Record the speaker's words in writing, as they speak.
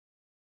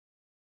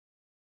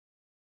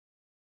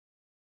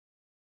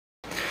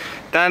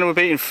Dan, we're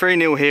beaten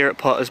 3-0 here at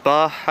Potter's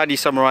Bar. How do you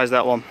summarise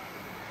that one?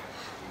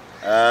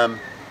 It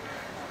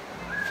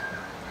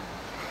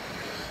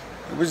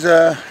was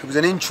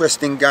an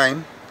interesting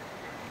game.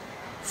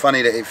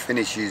 Funny that it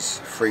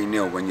finishes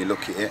 3-0 when you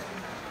look at it.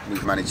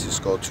 We've managed to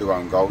score 2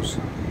 own goals,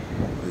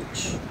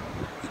 which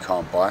you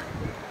can't buy.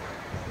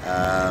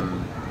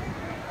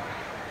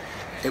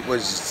 It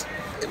was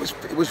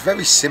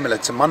very similar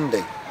to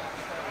Monday.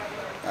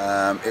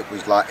 It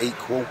was like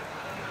equal.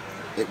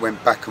 It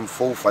went back and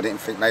forth. I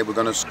didn't think they were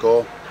going to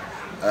score.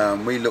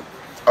 We looked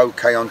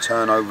okay on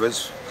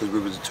turnovers because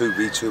we was a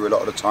 2v2 a lot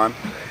of the time.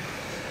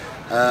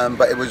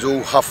 But it was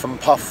all huff and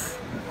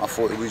puff. I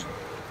thought it was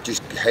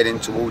just heading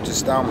towards a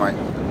stalemate.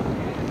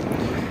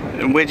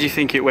 And where do you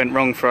think it went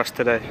wrong for us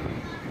today?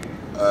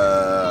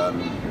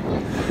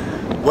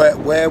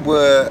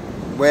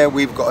 Where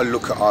we've got to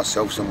look at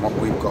ourselves and what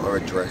we've got to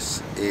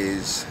address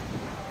is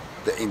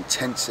the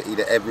intensity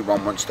that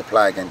everyone wants to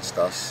play against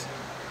us,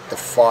 the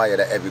fire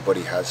that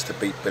everybody has to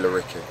beat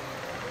Billericay.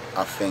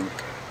 I think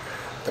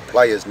the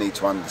players need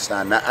to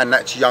understand that, and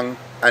that's young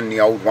and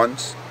the old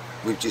ones.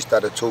 We've just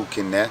had a talk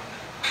in there,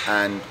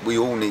 and we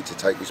all need to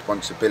take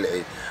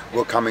responsibility.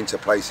 We'll come into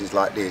places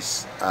like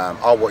this.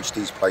 I watched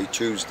these play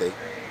Tuesday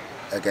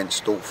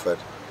against Stortford,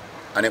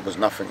 and it was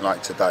nothing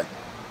like today.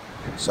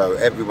 So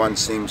everyone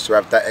seems to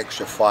have that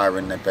extra fire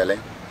in their belly.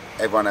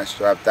 Everyone has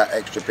to have that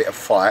extra bit of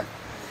fight,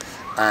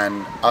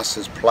 and us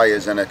as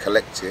players and a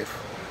collective,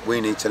 we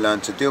need to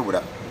learn to deal with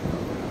that.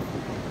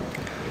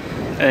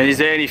 And is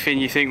there anything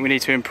you think we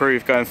need to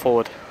improve going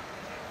forward?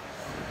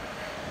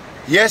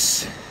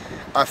 Yes,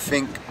 I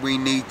think we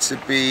need to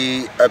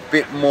be a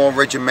bit more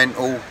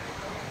regimental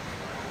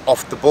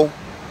off the ball.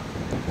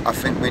 I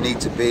think we need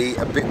to be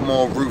a bit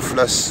more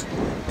ruthless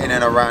in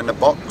and around the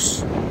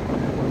box.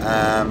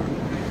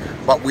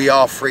 But we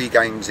are 3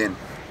 games in,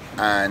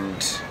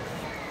 and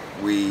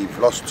we've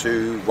lost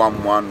 2,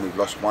 1-1, we've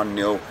lost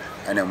 1-0,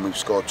 and then we've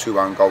scored 2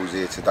 own goals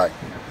here today.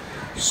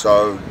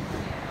 So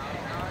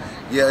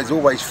yeah, there's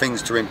always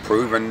things to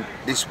improve, and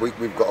this week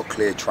we've got a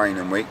clear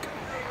training week,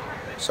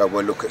 so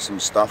we'll look at some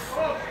stuff.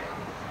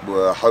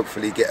 We'll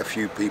hopefully get a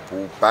few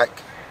people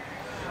back,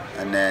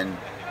 and then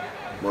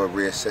we'll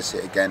reassess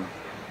it again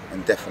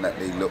and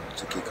definitely look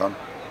to kick on.